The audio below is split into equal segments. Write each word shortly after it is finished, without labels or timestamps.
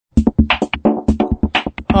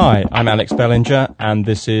Hi, I'm Alex Bellinger, and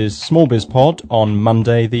this is SmallBizPod on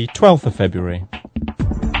Monday, the 12th of February.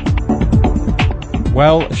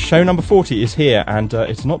 Well, show number 40 is here, and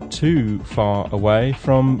it's not too far away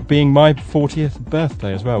from being my 40th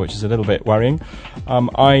birthday as well, which is a little bit worrying.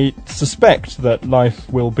 I suspect that life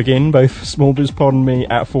will begin, both SmallBizPod and me,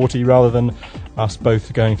 at 40 rather than us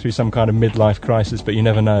both going through some kind of midlife crisis, but you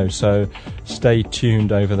never know, so stay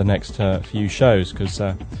tuned over the next few shows, because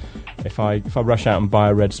if I rush out and buy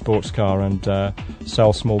a red sports car and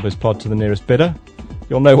sell SmallBizPod to the nearest bidder,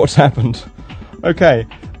 you'll know what's happened. Okay,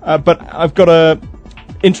 but I've got a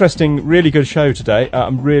interesting, really good show today.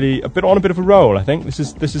 I'm really a bit of a roll, I think. This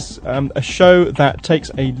is a show that takes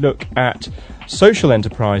a look at social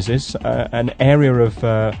enterprises, an area of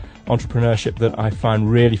entrepreneurship that I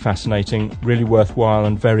find really fascinating, really worthwhile,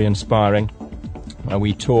 and very inspiring.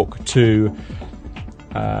 We talk to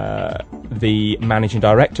the managing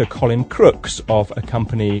director, Colin Crooks, of a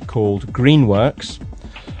company called Greenworks.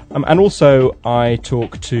 And also I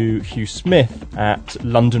talk to Hugh Smith at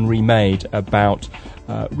London Remade about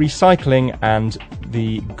recycling and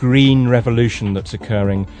the green revolution that's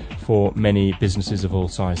occurring for many businesses of all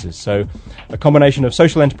sizes. So a combination of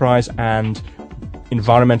social enterprise and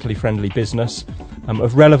environmentally friendly business,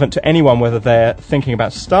 of relevant to anyone, whether they're thinking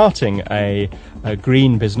about starting a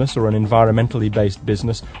green business or an environmentally based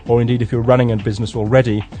business, or indeed if you're running a business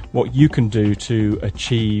already, what you can do to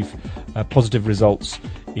achieve positive results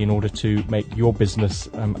in order to make your business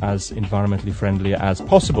as environmentally friendly as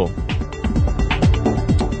possible.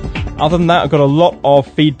 Other than that, I've got a lot of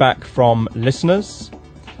feedback from listeners.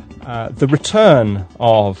 The return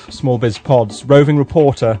of SmallBizPod's roving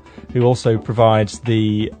reporter, who also provides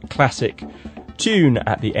the classic tune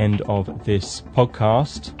at the end of this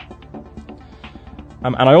podcast.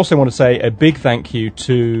 And I also want to say a big thank you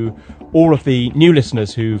to all of the new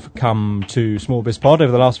listeners who've come to SmallBizPod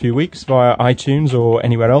over the last few weeks via iTunes or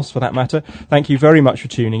anywhere else for that matter. Thank you very much for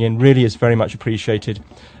tuning in. Really is very much appreciated.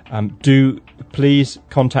 Do please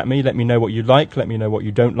contact me. Let me know what you like. Let me know what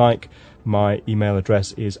you don't like. My email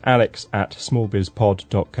address is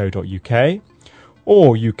alex@smallbizpod.co.uk,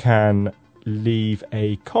 or you can leave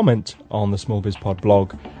a comment on the SmallBizPod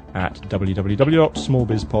blog at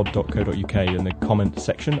www.smallbizpod.co.uk in the comment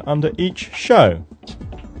section under each show.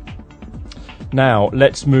 Now,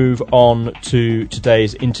 let's move on to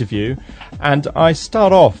today's interview, and I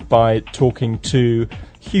start off by talking to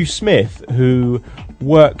Hugh Smith, who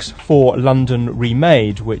works for London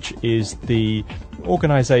Remade, which is the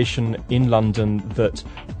organisation in London that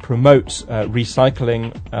promotes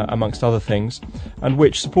recycling, amongst other things, and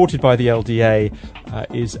which, supported by the LDA,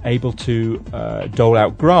 is able to dole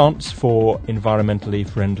out grants for environmentally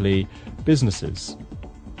friendly businesses.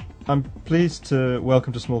 I'm pleased to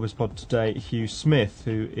welcome to SmallBizPod today Hugh Smith,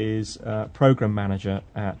 who is Programme Manager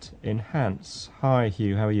at Enhance. Hi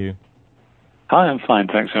Hugh, how are you? Hi, I'm fine.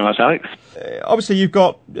 Thanks very much, Alex. Obviously, you've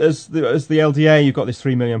got, as the LDA, you've got this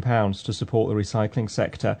 £3 million to support the recycling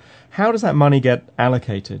sector. How does that money get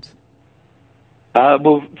allocated?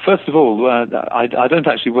 Well, first of all, I don't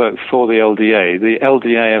actually work for the LDA. The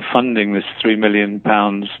LDA are funding this £3 million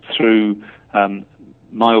through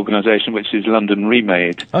my organisation, which is London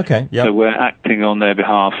Remade. Okay, yeah. So we're acting on their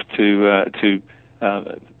behalf to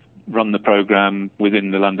run the programme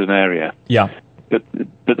within the London area. Yeah. But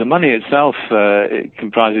the money itself it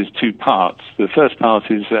comprises two parts. The first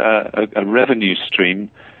part is a revenue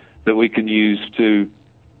stream that we can use to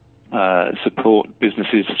support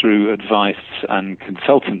businesses through advice and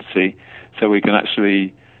consultancy. So we can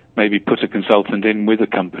actually maybe put a consultant in with a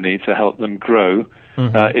company to help them grow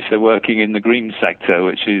if they're working in the green sector,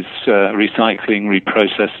 which is recycling,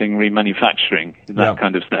 reprocessing, remanufacturing, in that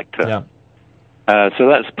kind of sector. Yeah. So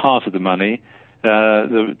that's part of the money.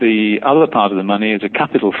 The other part of the money is a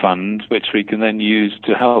capital fund, which we can then use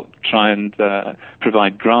to help try and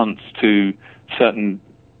provide grants to certain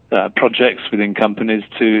projects within companies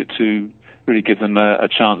to really give them a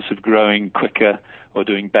chance of growing quicker or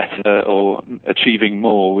doing better or achieving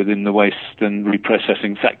more within the waste and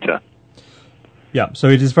reprocessing sector. Yeah, so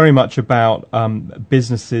it is very much about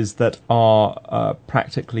businesses that are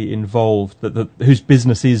practically involved, whose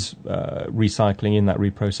business is recycling in that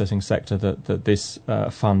reprocessing sector that this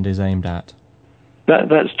fund is aimed at.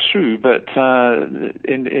 That's true, but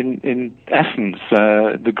in essence,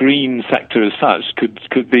 the green sector as such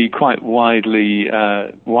could be quite widely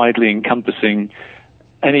encompassing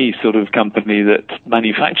any sort of company that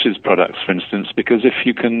manufactures products, for instance, because if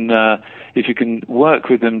you can work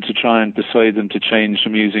with them to try and persuade them to change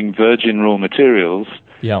from using virgin raw materials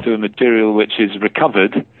to a material which is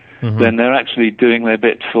recovered, then they're actually doing their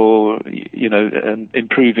bit for,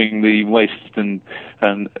 improving the waste and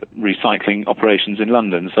recycling operations in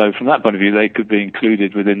London. So from that point of view, they could be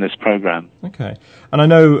included within this programme. Okay. And I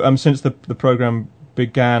know since the programme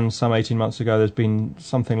began some 18 months ago, there's been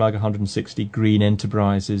something like 160 green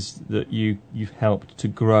enterprises that you've helped to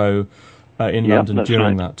grow in London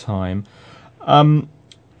during that time.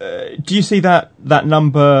 Do you see that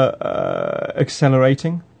number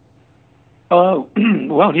accelerating? Oh,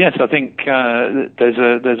 well, yes. I think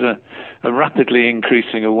there's a rapidly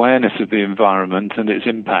increasing awareness of the environment and its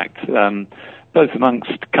impact, both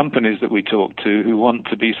amongst companies that we talk to who want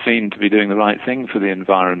to be seen to be doing the right thing for the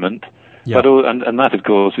environment. But and that, of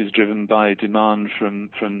course, is driven by demand from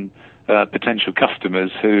potential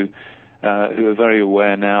customers who are very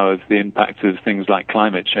aware now of the impact of things like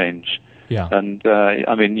climate change. Yeah. And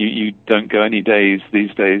you don't go any days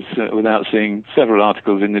these days without seeing several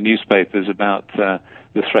articles in the newspapers about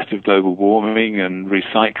the threat of global warming and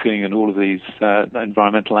recycling and all of these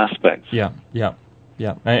environmental aspects. Yeah.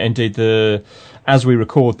 Indeed, as we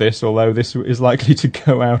record this, although this is likely to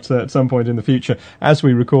go out at some point in the future, as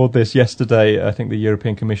we record this yesterday, I think the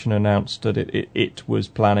European Commission announced that it was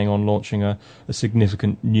planning on launching a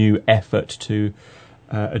significant new effort to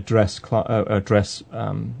address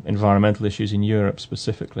environmental issues in Europe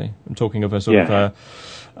specifically. I'm talking of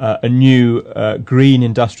a new green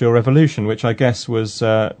industrial revolution, which I guess was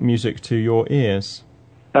music to your ears.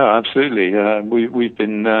 Oh, absolutely. We've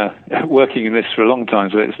been working in this for a long time,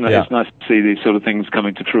 so it's nice to see these sort of things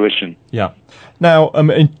coming to fruition. Yeah. Now,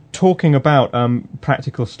 in talking about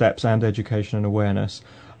practical steps and education and awareness,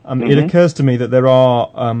 it occurs to me that there are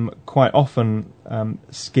quite often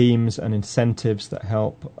schemes and incentives that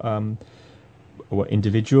help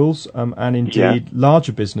individuals and indeed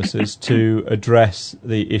larger businesses to address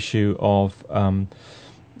the issue of,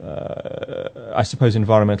 I suppose,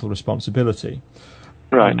 environmental responsibility.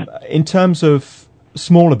 Right. In terms of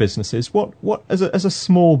smaller businesses, what as a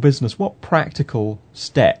small business, what practical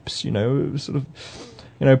steps,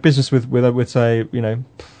 business with say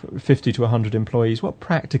 50 to 100 employees, what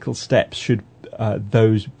practical steps should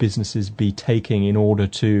those businesses be taking in order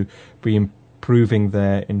to be improving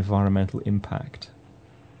their environmental impact?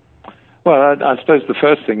 Well, I suppose the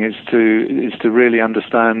first thing is to really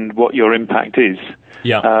understand what your impact is.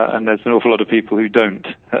 Yeah. And there's an awful lot of people who don't.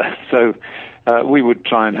 So we would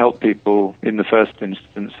try and help people in the first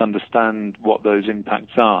instance understand what those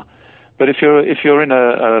impacts are. But if you're in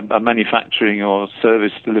a manufacturing or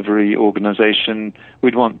service delivery organization,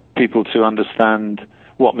 we'd want people to understand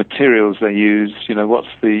what materials they use, what's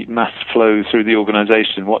the mass flow through the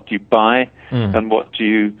organization, what do you buy and what do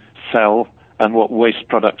you sell, and what waste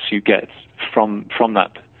products you get from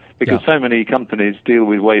that. Because so many companies deal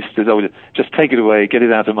with waste as, just take it away, get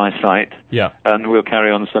it out of my site, and we'll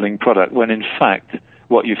carry on selling product, when in fact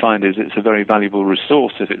what you find is it's a very valuable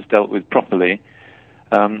resource if it's dealt with properly.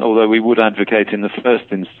 Although we would advocate in the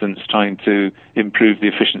first instance trying to improve the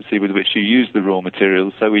efficiency with which you use the raw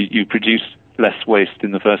materials so you produce less waste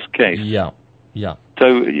in the first case. Yeah. So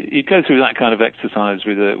you go through that kind of exercise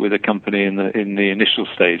with a company in the initial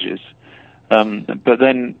stages. But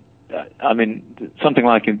then, something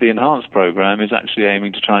like the Enhanced program is actually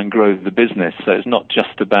aiming to try and grow the business. So it's not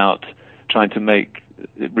just about trying to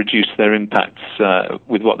reduce their impacts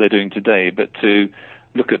with what they're doing today, but to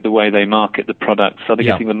look at the way they market the products, are they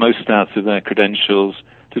getting the most out of their credentials,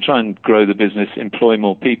 to try and grow the business, employ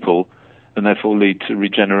more people, and therefore lead to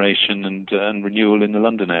regeneration and renewal in the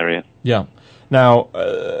London area. Yeah. Now,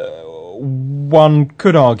 one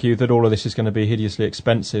could argue that all of this is going to be hideously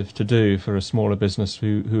expensive to do for a smaller business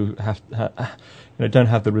who don't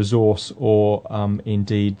have the resource or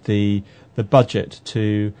indeed the budget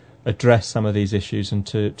to address some of these issues and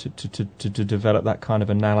to develop that kind of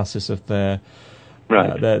analysis of their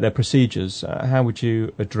procedures. How would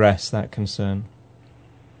you address that concern?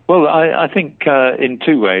 Well, I think in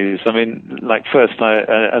two ways. First,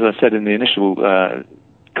 as I said in the initial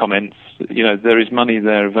comments, there is money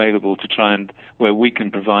there available to try and where we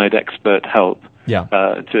can provide expert help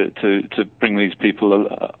to bring these people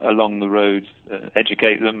along the road,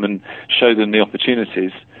 educate them and show them the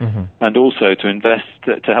opportunities, and also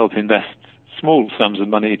to help invest small sums of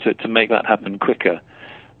money to make that happen quicker.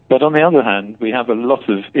 But on the other hand, we have a lot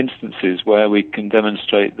of instances where we can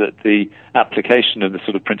demonstrate that the application of the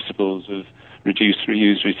sort of principles of reduce,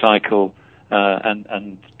 reuse, recycle,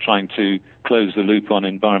 and trying to close the loop on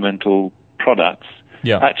environmental products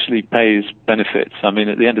actually pays benefits. At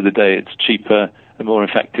the end of the day, it's cheaper and more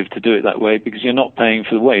effective to do it that way because you're not paying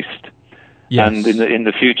for the waste. Yes. And in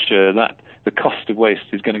the future, the cost of waste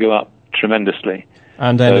is going to go up tremendously.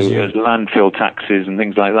 And then as landfill taxes and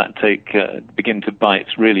things like that begin to bite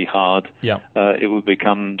really hard, it will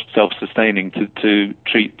become self-sustaining to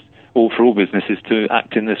treat for all businesses to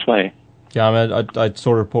act in this way. Yeah, I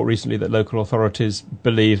saw a report recently that local authorities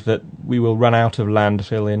believe that we will run out of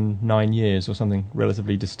landfill in 9 years or something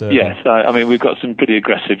relatively disturbing. Yes, I mean, we've got some pretty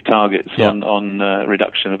aggressive targets on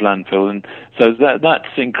reduction of landfill, and so that's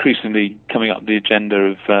increasingly coming up the agenda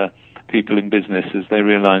of people in business as they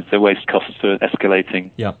realise their waste costs are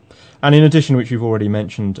escalating. Yeah, and in addition, which you've already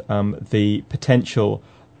mentioned, the potential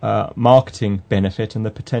marketing benefit and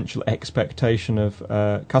the potential expectation of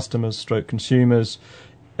customers/consumers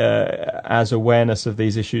as awareness of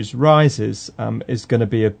these issues rises, is going to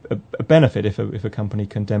be a benefit if a company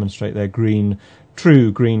can demonstrate their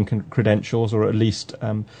true green credentials, or at least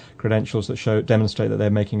credentials that demonstrate that they're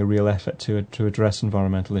making a real effort to address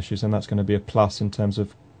environmental issues, and that's going to be a plus in terms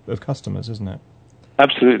of customers, isn't it?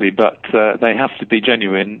 Absolutely, but they have to be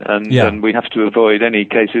genuine, and we have to avoid any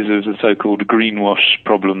cases of the so-called greenwash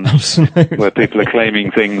problem, where people are claiming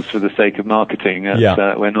things for the sake of marketing.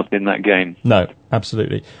 We're not in that game. No,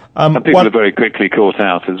 absolutely. And people are very quickly caught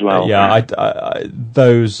out as well. I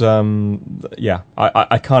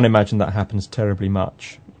can't imagine that happens terribly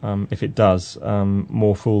much. If it does,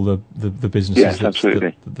 more fool the businesses that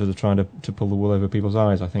are trying to pull the wool over people's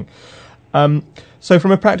eyes, I think. So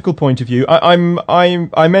from a practical point of view,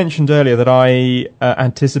 I mentioned earlier that I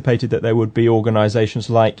anticipated that there would be organisations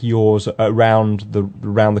like yours around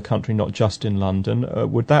the country, not just in London.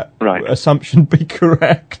 Would that assumption be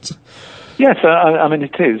correct? Yes, I mean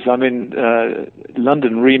it is. I mean,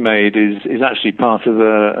 London Remade is actually part of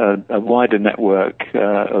a wider network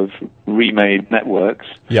of remade networks.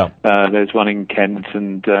 Yeah. There's one in Kent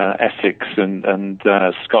and Essex and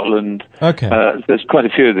Scotland. Okay. There's quite a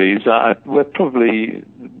few of these. We're probably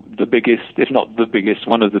the biggest, if not the biggest,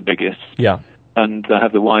 one of the biggest. Yeah. And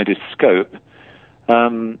have the widest scope.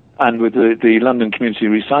 And with the London Community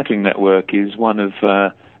Recycling Network is one of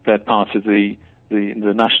they're part of the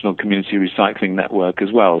National Community Recycling Network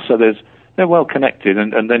as well. So they're well connected,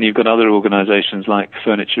 and then you've got other organisations like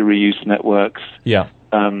Furniture Reuse Networks. Yeah.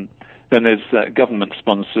 Then there's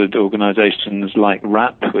government-sponsored organisations like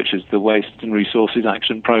WRAP, which is the Waste and Resources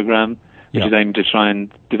Action Programme, which is aimed to try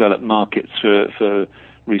and develop markets for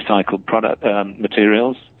recycled product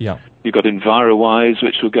materials. Yeah. You've got EnviroWise,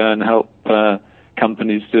 which will go and help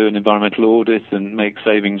companies do an environmental audit and make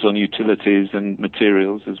savings on utilities and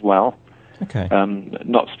materials as well. Okay.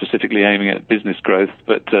 Not specifically aiming at business growth,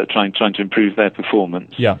 but trying to improve their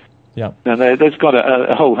performance. Yeah, yeah. And there's got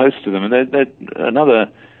a whole host of them, and they're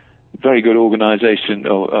another very good organisation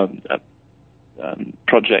or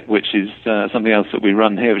project, which is something else that we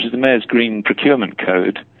run here, which is the Mayor's Green Procurement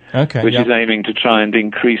Code, which is aiming to try and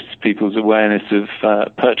increase people's awareness of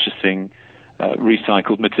purchasing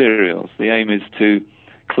recycled materials. The aim is to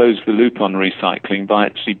close the loop on recycling by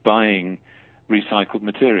actually buying recycled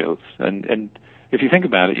materials, and if you think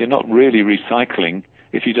about it, you're not really recycling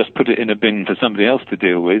if you just put it in a bin for somebody else to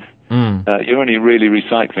deal with. You're only really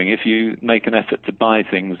recycling if you make an effort to buy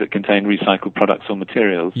things that contain recycled products or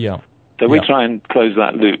materials. Yeah. So we try and close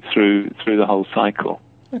that loop through the whole cycle.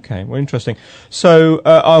 Okay, well, interesting. So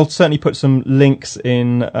I'll certainly put some links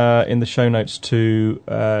in the show notes to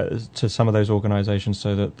some of those organisations,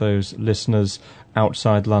 so that those listeners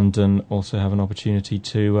outside London also have an opportunity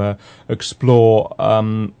to explore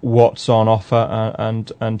what's on offer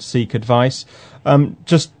and seek advice.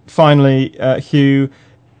 Just finally, Hugh,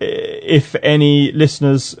 if any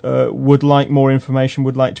listeners would like more information,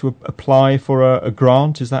 would like to apply for a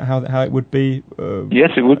grant, is that how it would be? Yes,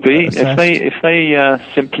 it would be. If they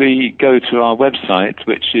simply go to our website,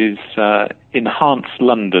 which is Enhance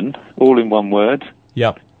London, all in one word.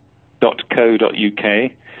 Yeah.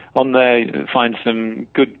 .co.uk. On there, you'll find some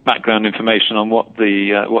good background information on what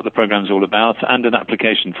the program's all about, and an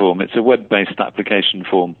application form. It's a web-based application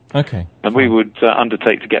form. Okay. And we would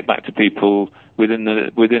undertake to get back to people within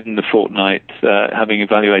the fortnight, having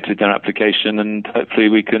evaluated their application, and hopefully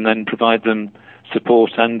we can then provide them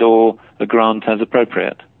support and/or a grant as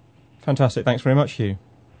appropriate. Fantastic. Thanks very much, Hugh.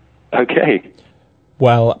 Okay.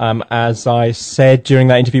 Well, as I said during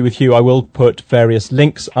that interview with Hugh, I will put various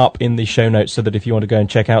links up in the show notes, so that if you want to go and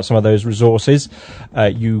check out some of those resources,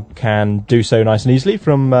 you can do so nice and easily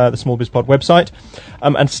from the SmallBizPod website.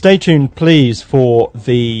 And stay tuned, please, for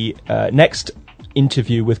the next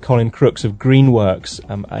interview with Colin Crooks of Greenworks,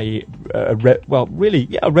 a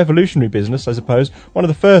revolutionary business, I suppose. One of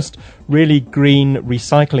the first really green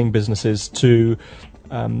recycling businesses to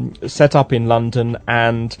set up in London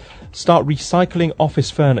and start recycling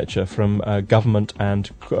office furniture from government and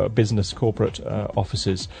business corporate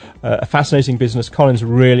offices. A fascinating business. Colin's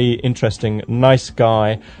really interesting, nice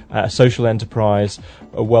guy, social enterprise,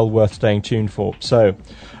 well worth staying tuned for. So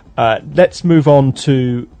let's move on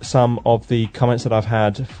to some of the comments that I've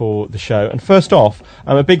had for the show. And first off,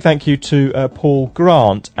 a big thank you to Paul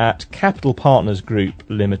Grant at Capital Partners Group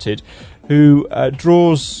Limited, who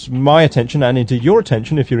draws my attention, and indeed your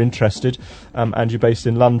attention if you're interested, and you're based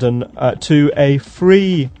in London, to a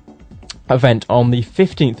free event on the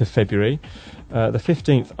 15th of February. The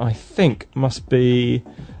 15th, I think, must be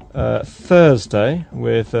Thursday,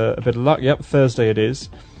 with a bit of luck. Yep, Thursday it is.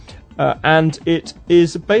 And it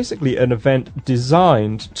is basically an event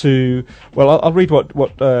designed to... Well, I'll read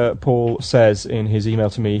what Paul says in his email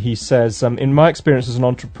to me. He says, in my experience as an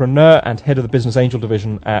entrepreneur and head of the Business Angel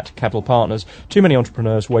Division at Capital Partners, too many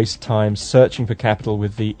entrepreneurs waste time searching for capital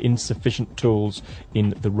with the insufficient tools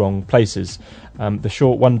in the wrong places. The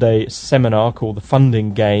short one-day seminar called The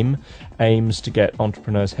Funding Game aims to get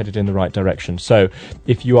entrepreneurs headed in the right direction. So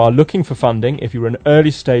if you are looking for funding, if you're an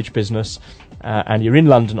early-stage business... and you're in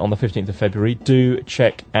London on the 15th of February, do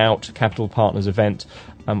check out Capital Partners event.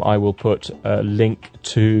 I will put a link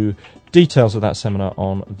to details of that seminar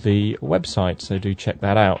on the website, so do check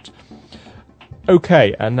that out.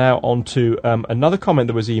 Okay, and now on to another comment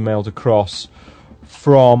that was emailed across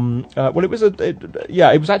from... it was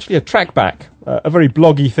actually a trackback, a very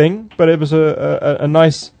bloggy thing, but it was a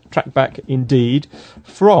nice trackback indeed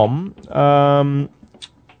from...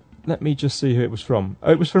 let me just see who it was from.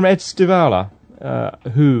 Oh, it was from Ed Stivala,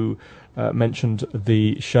 who mentioned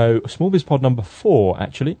the show SmallBizPod number 4,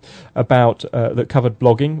 actually, about that covered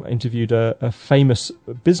blogging. Interviewed a famous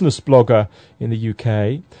business blogger in the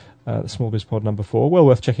UK, SmallBizPod number 4, well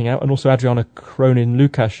worth checking out. And also Adriana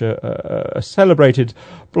Cronin-Lukash, a celebrated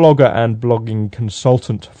blogger and blogging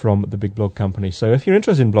consultant from the big blog company. So if you're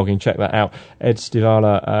interested in blogging, check that out. Ed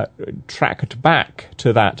Stivala tracked back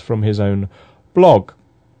to that from his own blog.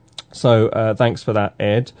 So thanks for that,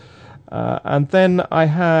 Ed. And then I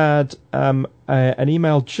had an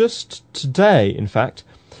email just today, in fact,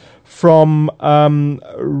 from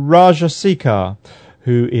Raja Sikar,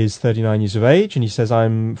 who is 39 years of age, and he says,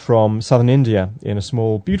 I'm from southern India, in a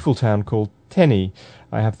small, beautiful town called Teni.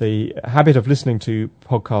 I have the habit of listening to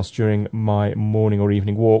podcasts during my morning or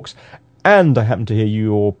evening walks, and I happened to hear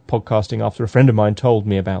your podcasting after a friend of mine told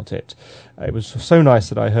me about it. It was so nice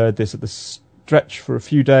that I heard this at the stretch for a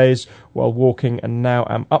few days while walking, and now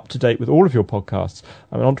I'm up to date with all of your podcasts.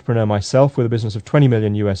 I'm an entrepreneur myself with a business of $20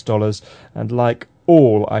 million, and like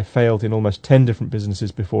all, I failed in almost 10 different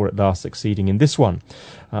businesses before at last succeeding in this one.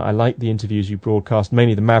 I like the interviews you broadcast,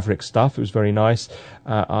 mainly the Maverick stuff. It was very nice.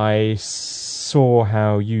 I saw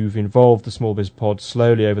how you've involved the Small Biz Pod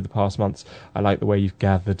slowly over the past months. I like the way you've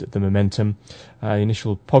gathered the momentum. The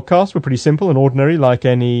initial podcasts were pretty simple and ordinary, like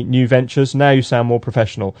any new ventures. Now you sound more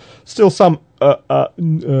professional. Still some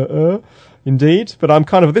indeed, but I'm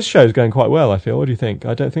kind of... This show's going quite well, I feel. What do you think?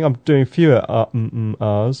 I don't think I'm doing fewer and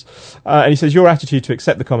he says, your attitude to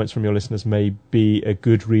accept the comments from your listeners may be a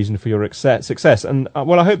good reason for your success. And,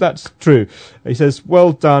 well, I hope that's true. He says,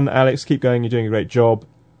 well done, Alex. Keep going. You're doing a great job.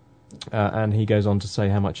 And he goes on to say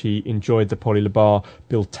how much he enjoyed the Polly LaBar,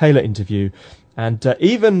 Bill Taylor interview, and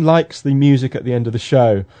even likes the music at the end of the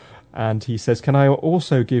show. And he says, can I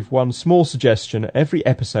also give one small suggestion? Every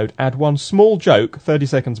episode, add one small joke, 30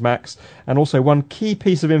 seconds max, and also one key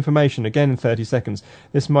piece of information, again in 30 seconds.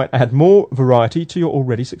 This might add more variety to your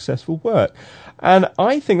already successful work. And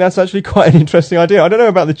I think that's actually quite an interesting idea. I don't know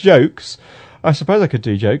about the jokes. I suppose I could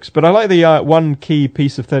do jokes, but I like the one key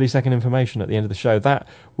piece of 30-second information at the end of the show. That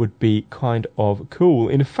would be kind of cool.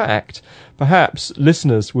 In fact, perhaps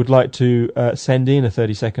listeners would like to send in a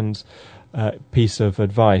 30-second piece of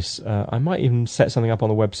advice. I might even set something up on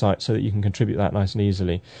the website so that you can contribute that nice and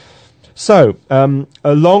easily. So,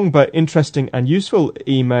 a long but interesting and useful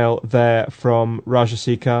email there from Raja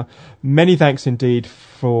Sikar. Many thanks indeed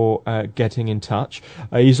for getting in touch.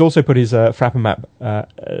 He's also put his Frappamap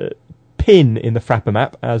pin in the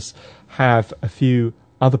Frappamap, as have a few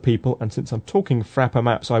other people, and since I'm talking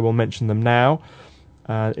Frappamaps, I will mention them now.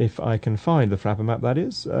 If I can find the Frappamap, that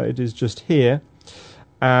is. It is just here.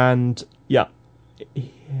 And, yeah,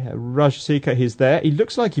 Raj Sikar, he's there. He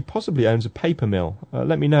looks like he possibly owns a paper mill.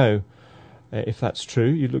 Let me know if that's true.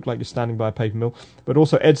 You look like you're standing by a paper mill. But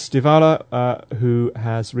also Ed Stivala, who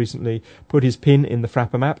has recently put his pin in the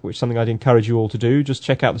Frappamap, which is something I'd encourage you all to do. Just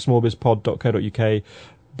check out the smallbizpod.co.uk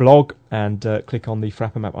blog and click on the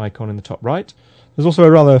Frappamap icon in the top right. There's also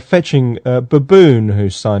a rather fetching baboon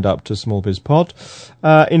who's signed up to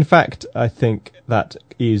SmallBizPod. In fact, I think that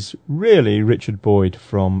is really Richard Boyd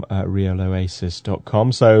from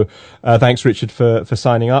realoasis.com. So thanks, Richard, for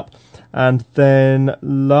signing up. And then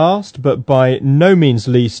last, but by no means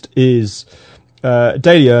least, is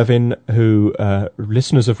Daly Irvin, who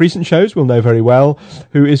listeners of recent shows will know very well,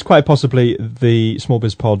 who is quite possibly the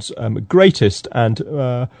SmallBizPod's greatest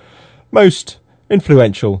and most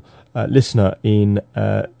influential listener in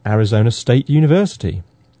Arizona State University.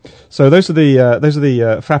 So those are the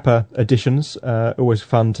Frapper editions. Always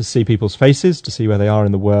fun to see people's faces, to see where they are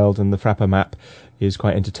in the world, and the Frapper map is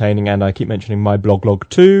quite entertaining. And I keep mentioning my bloglog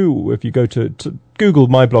too. If you go to Google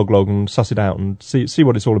my bloglog and suss it out and see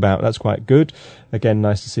what it's all about, that's quite good. Again,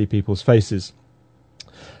 nice to see people's faces.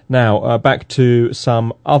 Now back to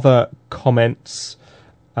some other comments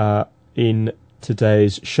in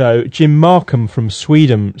today's show. Jim Markham from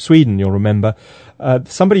Sweden, you'll remember.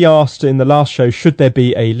 Somebody asked in the last show, should there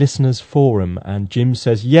be a listeners forum? And Jim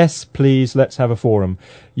says, yes, please, let's have a forum.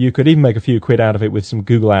 You could even make a few quid out of it with some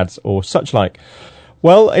Google ads or such like.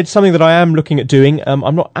 Well, it's something that I am looking at doing.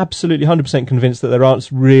 I'm not absolutely 100% convinced that there aren't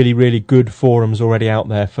really, really good forums already out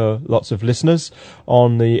there for lots of listeners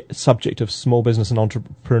on the subject of small business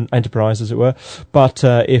and enterprise, as it were. But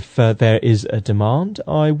if there is a demand,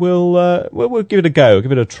 I will we'll give it a go,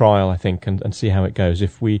 give it a trial, I think, and see how it goes.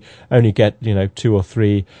 If we only get 2 or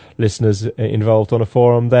 3 listeners involved on a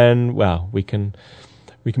forum, then well, we can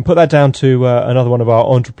put that down to another one of our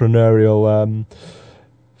entrepreneurial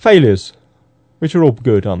failures, which are all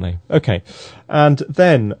good, aren't they? Okay. And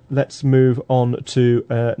then let's move on to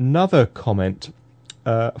another comment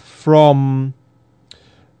from...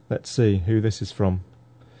 Let's see who this is from.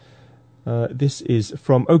 This is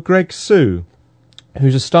from Greg Sue,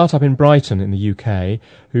 who's a startup in Brighton in the UK,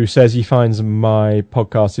 who says he finds my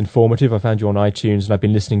podcast informative. I found you on iTunes and I've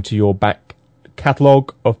been listening to your back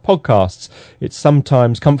catalogue of podcasts. It's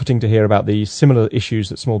sometimes comforting to hear about the similar issues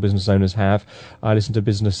that small business owners have. I listened to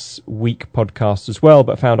Business Week podcasts as well,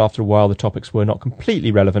 but found after a while the topics were not completely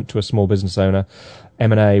relevant to a small business owner.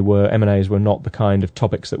 M&As were not the kind of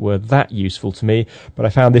topics that were that useful to me, but I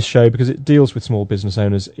found this show, because it deals with small business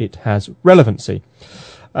owners, it has relevancy.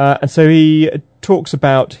 And so he talks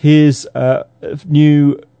about his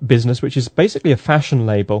new business, which is basically a fashion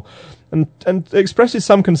label, and expresses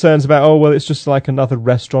some concerns about, it's just like another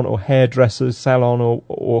restaurant or hairdresser's salon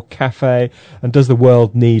or cafe, and does the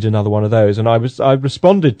world need another one of those? And I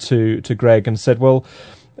responded to Greg and said,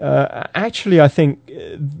 actually, I think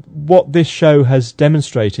what this show has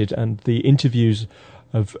demonstrated, and the interviews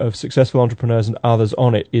of successful entrepreneurs and others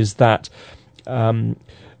on it, is that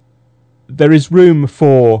there is room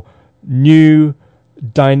for new,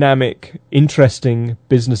 dynamic, interesting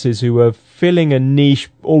businesses who are filling a niche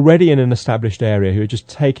already in an established area, who are just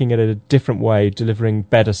taking it in a different way, delivering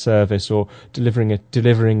better service, or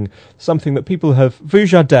delivering something that people have.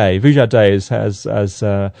 Vujade has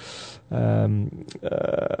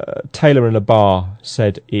Taylor in a Bar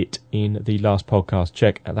said it in the last podcast.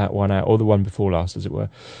 Check that one out, or the one before last, as it were.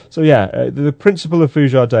 So the principle of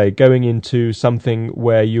Vujade, going into something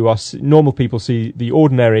where normal people see the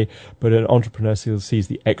ordinary, but an entrepreneur sees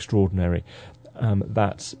the extraordinary.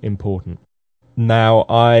 That's important. Now,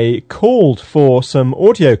 I called for some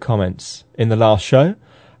audio comments in the last show,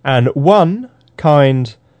 and one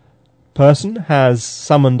kind person has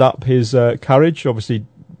summoned up his courage, obviously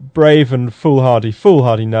brave and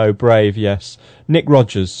foolhardy, no, brave, yes. Nick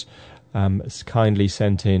Rogers has kindly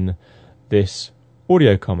sent in this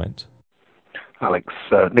audio comment. Alex,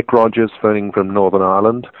 Nick Rogers, phoning from Northern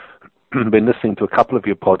Ireland. Been listening to a couple of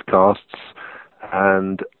your podcasts,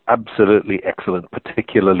 and absolutely excellent,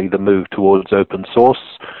 particularly the move towards open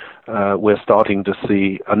source. We're starting to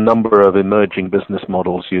see a number of emerging business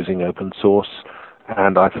models using open source,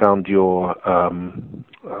 and I found your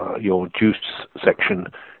juice section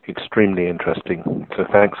extremely interesting. So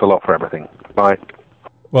thanks a lot for everything. Bye.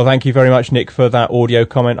 Well, thank you very much, Nick, for that audio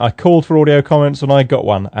comment. I called for audio comments and I got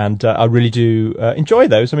one, and I really do enjoy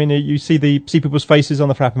those. I mean, you see people's faces on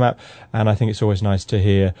the Frapper map, and I think it's always nice to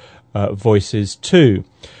hear voices too.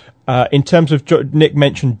 In terms of Nick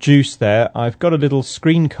mentioned Juice there, I've got a little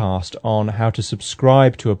screencast on how to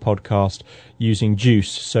subscribe to a podcast using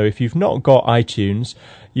Juice. So if you've not got iTunes,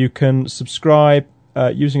 you can subscribe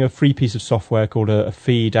using a free piece of software called a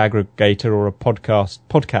feed aggregator, or a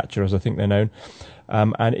podcatcher, as I think they're known.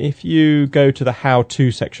 And if you go to the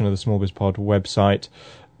how-to section of the SmallBizPod website,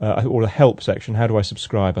 or the help section, how do I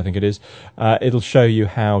subscribe, I think it is, it'll show you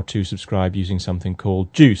how to subscribe using something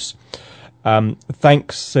called Juice.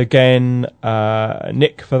 Thanks again,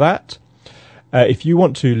 Nick, for that. If you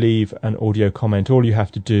want to leave an audio comment, all you have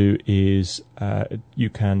to do is you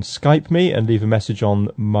can Skype me and leave a message on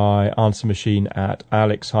my answer machine at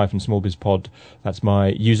alex-smallbizpod. That's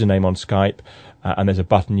my username on Skype. And there's a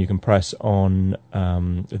button you can press on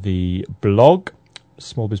the blog,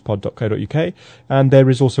 smallbizpod.co.uk. And there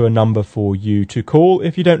is also a number for you to call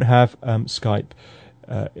if you don't have Skype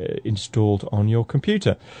installed on your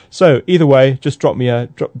computer. So either way, just pick up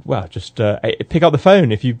the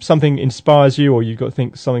phone if something inspires you, or you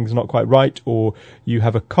think something's not quite right, or you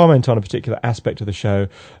have a comment on a particular aspect of the show.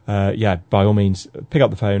 By all means, pick up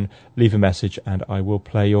the phone, leave a message, and I will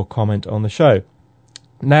play your comment on the show.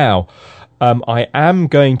 Now, I am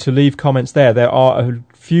going to leave comments there. There are a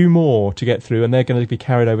few more to get through, and they're going to be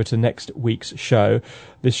carried over to next week's show.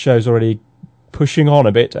 This show's already pushing on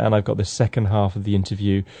a bit, and I've got the second half of the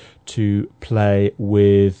interview to play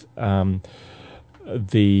with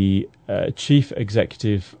the Chief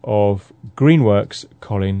Executive of Greenworks,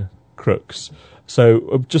 Colin Crooks.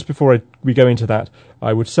 So just before we go into that,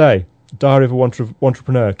 I would say, Diary of a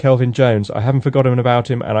Entrepreneur, Kelvin Jones, I haven't forgotten about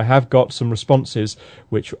him, and I have got some responses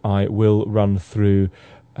which I will run through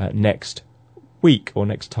next week or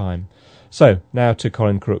next time. So now to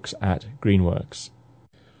Colin Crooks at Greenworks.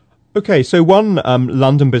 Okay, so one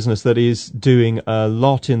London business that is doing a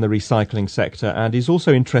lot in the recycling sector and is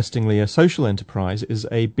also, interestingly, a social enterprise is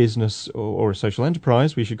a business, or a social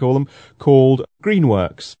enterprise, we should call them, called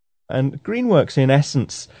Greenworks. And Greenworks, in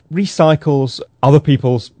essence, recycles other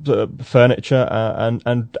people's furniture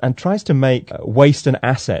and tries to make waste an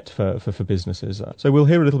asset for businesses. So we'll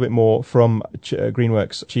hear a little bit more from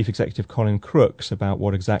Greenworks Chief Executive Colin Crooks about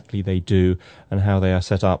what exactly they do and how they are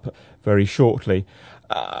set up very shortly.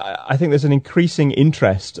 I think there's an increasing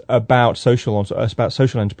interest about social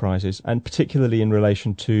enterprises, and particularly in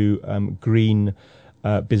relation to green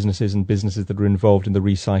businesses and businesses that are involved in the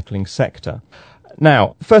recycling sector.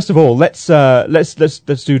 Now, first of all, let's do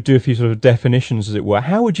a few sort of definitions, as it were.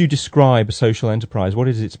 How would you describe a social enterprise? What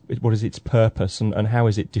is its purpose, and how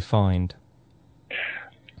is it defined?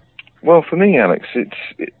 Well, for me, Alex, a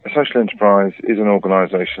social enterprise is an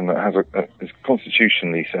organisation that is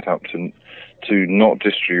constitutionally set up to not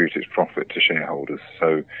distribute its profit to shareholders.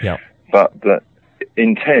 So, yeah. But that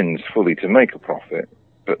intends fully to make a profit,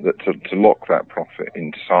 but that to lock that profit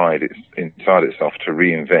inside itself to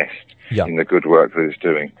reinvest in the good work that it's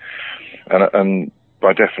doing. And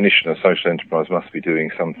by definition, a social enterprise must be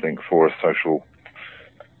doing something for a social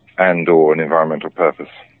and/or an environmental purpose.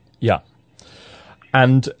 Yeah.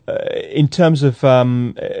 And in terms of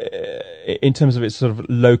its sort of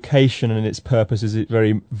location and its purpose, is it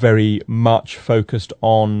very, very much focused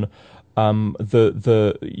on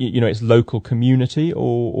its local community,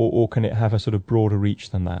 or can it have a sort of broader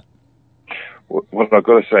reach than that? Well, I've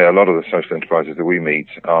got to say, a lot of the social enterprises that we meet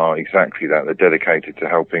are exactly that. They're dedicated to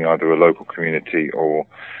helping either a local community or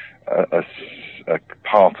a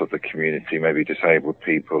part of the community, maybe disabled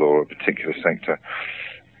people or a particular sector.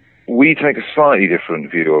 We take a slightly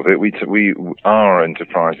different view of it. Our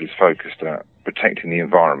enterprise is focused at protecting the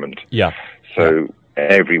environment. Yeah. So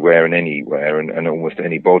everywhere and anywhere and almost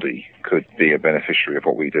anybody could be a beneficiary of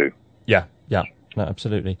what we do. Yeah. No,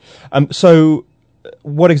 absolutely. So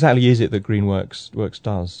what exactly is it that Greenworks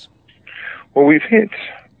does? Well, we've hit,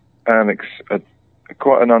 Alex,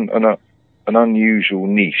 quite an unusual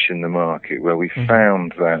niche in the market where we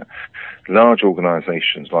found that large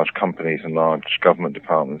organisations, large companies and large government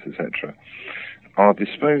departments, etc., are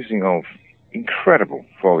disposing of incredible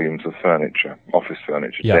volumes of furniture, office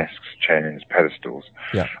furniture, desks, chairs, pedestals,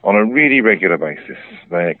 on a really regular basis.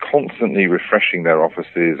 They're constantly refreshing their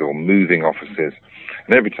offices or moving offices,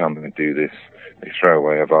 and every time they do this, they throw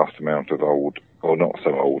away a vast amount of old or not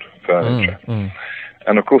so old furniture.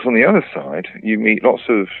 And of course, on the other side, you meet lots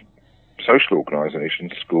of social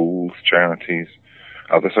organisations, schools, charities,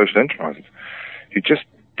 other social enterprises who just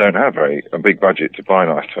don't have a big budget to buy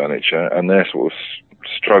nice furniture, and they're sort of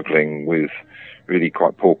struggling with really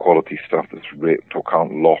quite poor quality stuff that's ripped or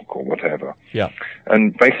can't lock or whatever. Yeah.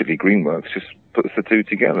 And basically Greenworks just puts the two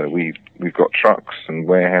together. We've got trucks and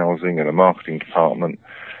warehousing and a marketing department,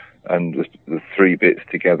 and the three bits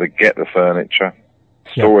together get the furniture,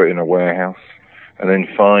 store it in a warehouse, and then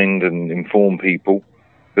find and inform people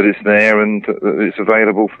that it's there and that it's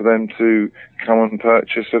available for them to come and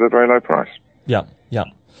purchase at a very low price. Yeah.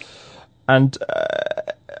 And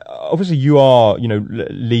obviously you are,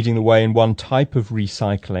 leading the way in one type of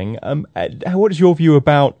recycling. What is your view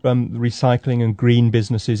about recycling and green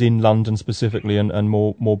businesses in London specifically, and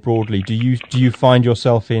more broadly? Do you find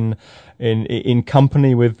yourself in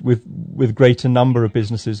company with greater number of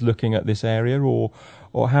businesses looking at this area, or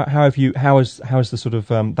how has the sort of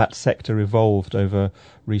that sector evolved over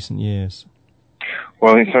recent years?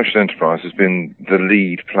 Well, I think social enterprise has been the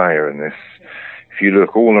lead player in this. If you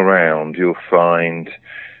look all around, you'll find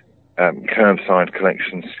curbside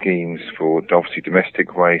collection schemes for obviously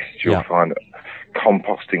domestic waste. You'll find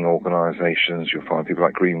composting organisations. You'll find people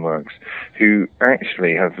like Greenworks who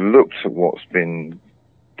actually have looked at what's been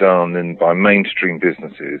done by mainstream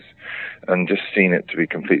businesses and just seen it to be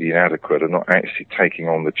completely inadequate and not actually taking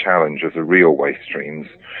on the challenge of the real waste streams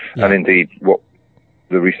and indeed what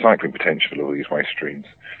the recycling potential of these waste streams.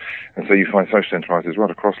 And so you find social enterprises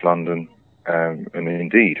right across London and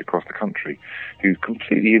indeed across the country who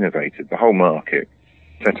completely innovated the whole market,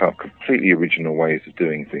 set up completely original ways of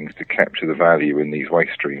doing things to capture the value in these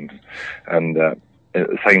waste streams and at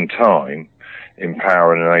the same time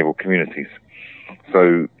empower and enable communities.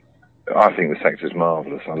 So I think the sector is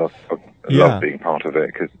marvellous. I love being part of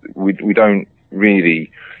it because we don't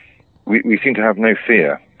really, we seem to have no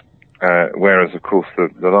fear. Whereas, of course, the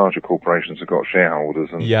larger corporations have got shareholders,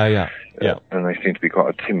 and and they seem to be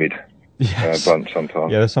quite a timid bunch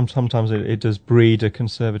sometimes. Yeah, sometimes it does breed a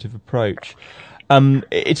conservative approach.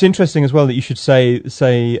 It's interesting as well that you should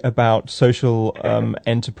say about social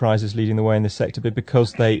enterprises leading the way in this sector, but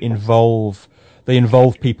because they involve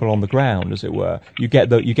people on the ground, as it were. You get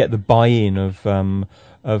the buy-in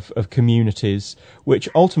of communities, which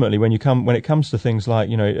ultimately, when it comes to things like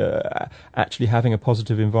actually having a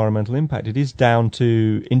positive environmental impact, it is down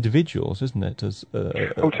to individuals, isn't it?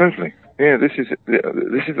 Oh, totally. Yeah, this is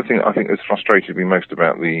the thing that I think has frustrated me most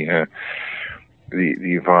about the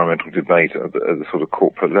environmental debate at the sort of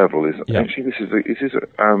corporate level. Is actually this is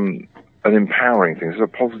an empowering thing. This is a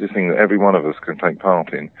positive thing that every one of us can take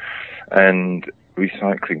part in, and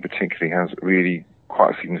recycling particularly has really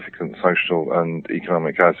quite a significant social and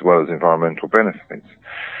economic as well as environmental benefits.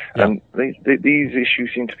 And these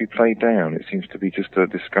issues seem to be played down. It seems to be just a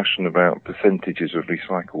discussion about percentages of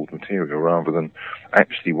recycled material rather than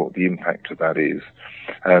actually what the impact of that is.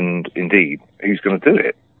 And indeed, who's going to do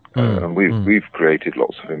it? And we've created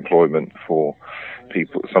lots of employment for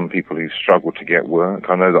some people who struggle to get work.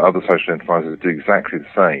 I know that other social enterprises do exactly the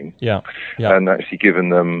same. And actually given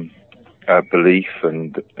them belief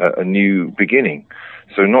and a new beginning.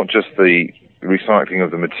 So not just the recycling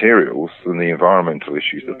of the materials and the environmental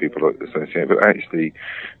issues that people associate, but actually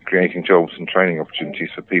creating jobs and training opportunities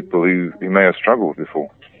for people who may have struggled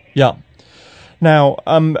before. Yeah. Now,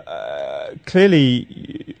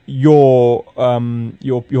 clearly, your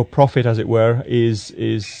profit, as it were, is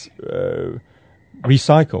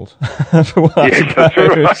recycled. For what that's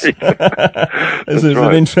right. This is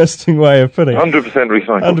an interesting way of putting it. 100%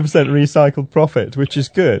 recycled. 100% recycled profit, which is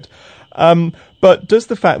good. But does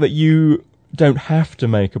the fact that you don't have to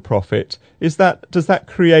make a profit, does that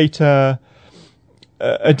create a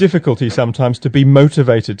difficulty sometimes to be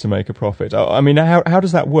motivated to make a profit? I mean, how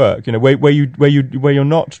does that work? Where you're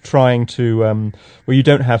not trying to, where you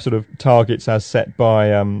don't have sort of targets as set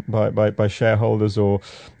by shareholders or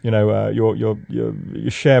your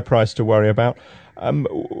share price to worry about.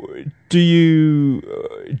 Do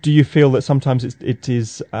you feel that sometimes it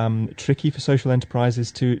is tricky for social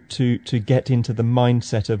enterprises to get into the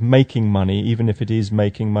mindset of making money, even if it is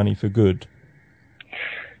making money for good?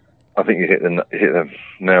 I think you hit the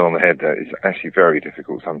nail on the head there. It's actually very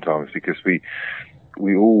difficult sometimes because we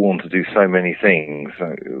all want to do so many things.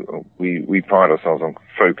 We pride ourselves on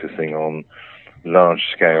focusing on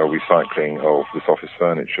large-scale recycling of this office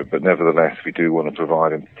furniture, but nevertheless we do want to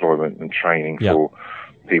provide employment and training for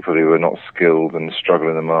people who are not skilled and struggle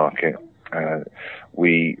in the market.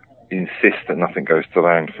 We insist that nothing goes to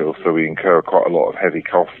landfill, so we incur quite a lot of heavy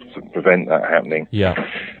costs to prevent that happening.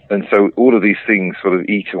 And so all of these things sort of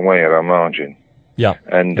eat away at our margin.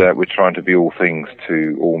 And we're trying to be all things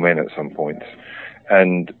to all men at some point.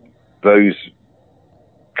 And those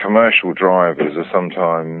commercial drivers are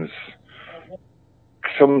sometimes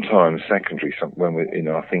secondary when we're in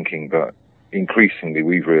our thinking, but increasingly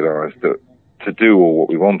we've realised that to do all what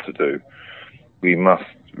we want to do, we must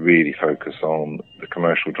really focus on the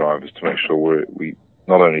commercial drivers to make sure we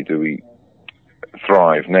not only do we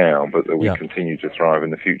thrive now, but that we continue to thrive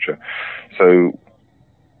in the future. So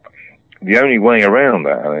the only way around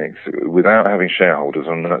that, Alex, without having shareholders,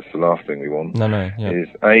 and that's the last thing we want, is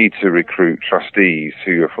to recruit trustees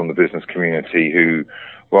who are from the business community who,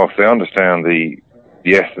 whilst they understand the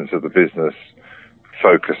essence of the business,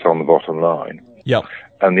 focus on the bottom line. Yeah.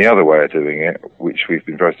 And the other way of doing it, which we've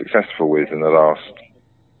been very successful with in the last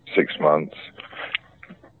 6 months,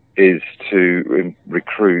 is to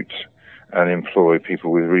recruit and employ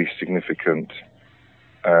people with really significant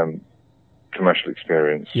commercial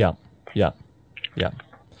experience. Yeah.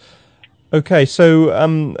 Okay, so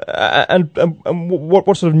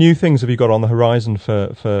what sort of new things have you got on the horizon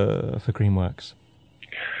for Greenworks?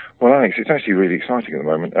 Well, Alex, it's actually really exciting at the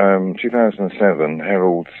moment. 2007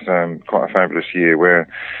 heralds quite a fabulous year where,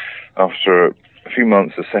 after a few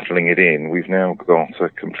months of settling it in, we've now got a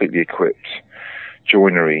completely equipped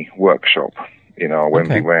joinery workshop in our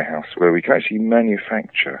Wembley warehouse where we can actually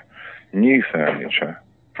manufacture new furniture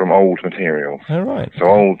from old materials. Oh, right. So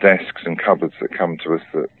old desks and cupboards that come to us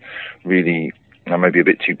that really are maybe a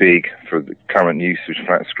bit too big for the current usage,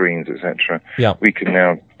 flat screens, etc. Yeah. We can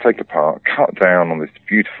now take apart, cut down on this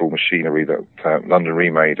beautiful machinery that London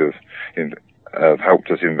Remade have helped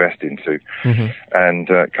us invest into, and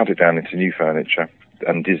cut it down into new furniture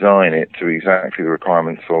and design it to exactly the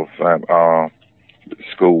requirements of our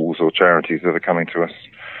schools or charities that are coming to us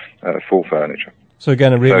for furniture. So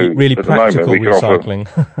again, a really practical recycling.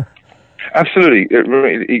 Absolutely,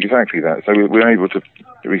 exactly that. So we're able to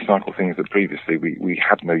recycle things that previously we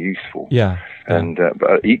had no use for. Yeah. And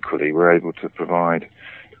but equally, we're able to provide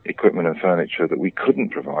equipment and furniture that we couldn't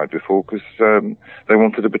provide before because they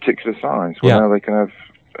wanted a particular size. Well, now they can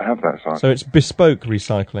have that size. So it's bespoke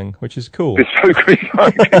recycling, which is cool. Bespoke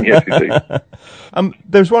recycling, yes, indeed.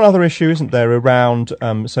 There's one other issue, isn't there, around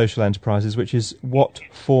social enterprises, which is what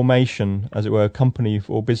formation, as it were, company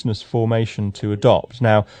or business formation to adopt.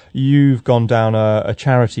 Now, you've gone down a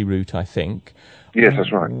charity route, I think. Yes,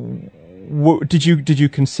 that's right. Did you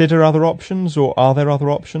consider other options, or are there other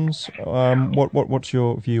options? What's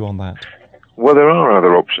your view on that? Well, there are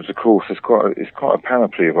other options, of course. It's quite a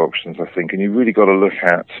panoply of options, I think, and you've really got to look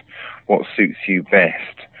at what suits you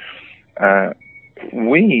best.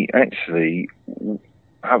 We actually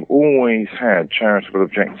have always had charitable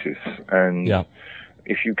objectives, and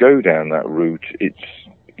if you go down that route,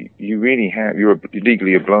 you're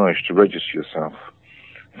legally obliged to register yourself.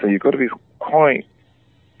 So you've got to be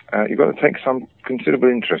you've got to take some considerable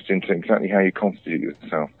interest into exactly how you constitute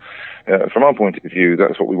yourself. From our point of view,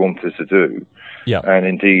 that's what we wanted to do. Yeah. And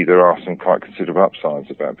indeed, there are some quite considerable upsides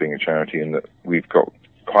about being a charity in that we've got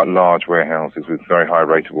quite large warehouses with very high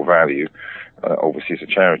rateable value. Obviously, as a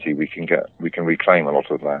charity, we can reclaim a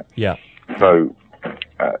lot of that. Yeah. So,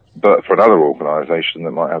 but for another organisation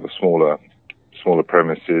that might have a smaller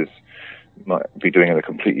premises, might be doing a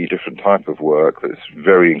completely different type of work that's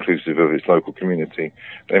very inclusive of its local community,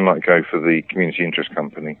 they might go for the community interest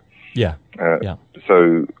company. Yeah.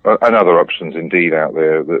 So, and other options indeed out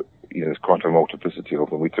there that, there's quite a multiplicity of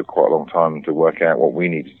them. We took quite a long time to work out what we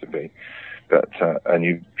needed to be. But,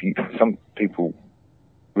 and some people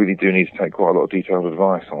really do need to take quite a lot of detailed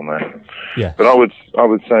advice on that. Yeah. But I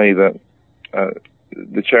would say that,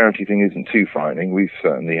 the charity thing isn't too frightening. We've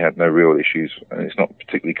certainly had no real issues, and it's not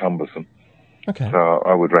particularly cumbersome. Okay. So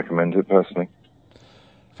I would recommend it personally.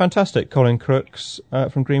 Fantastic. Colin Crooks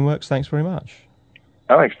from Greenworks, thanks very much.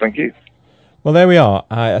 Alex, thank you. Well, there we are.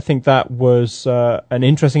 I think that was an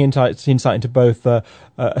interesting insight into both a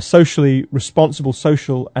socially responsible,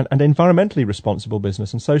 social and environmentally responsible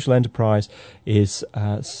business. And social enterprise is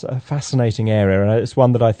a fascinating area, and it's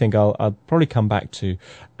one that I think I'll probably come back to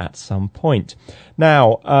at some point.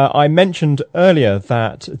 Now, I mentioned earlier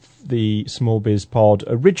that the SmallBizPod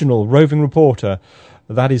original roving reporter,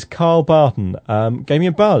 that is Carl Barton, gave me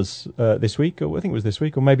a buzz this week, or I think it was this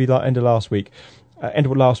week, or maybe end of last week. End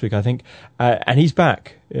of last week, I think, and he's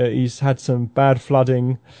back. He's had some bad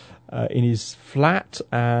flooding in his flat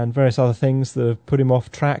and various other things that have put him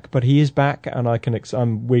off track, but he is back,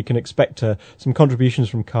 and we can expect some contributions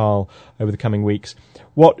from Carl over the coming weeks.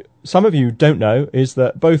 What some of you don't know is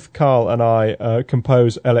that both Carl and I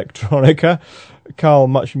compose electronica. Carl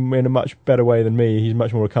in a much better way than me. He's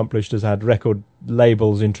much more accomplished, has had record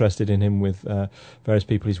labels interested in him with various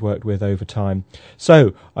people he's worked with over time.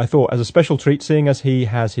 So I thought, as a special treat, seeing as he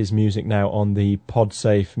has his music now on the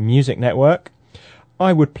PodSafe Music Network,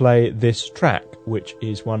 I would play this track, which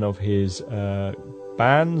is one of his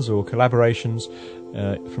bands or collaborations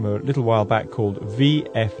from a little while back called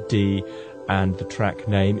VFD, and the track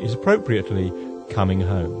name is appropriately Coming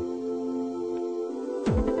Home.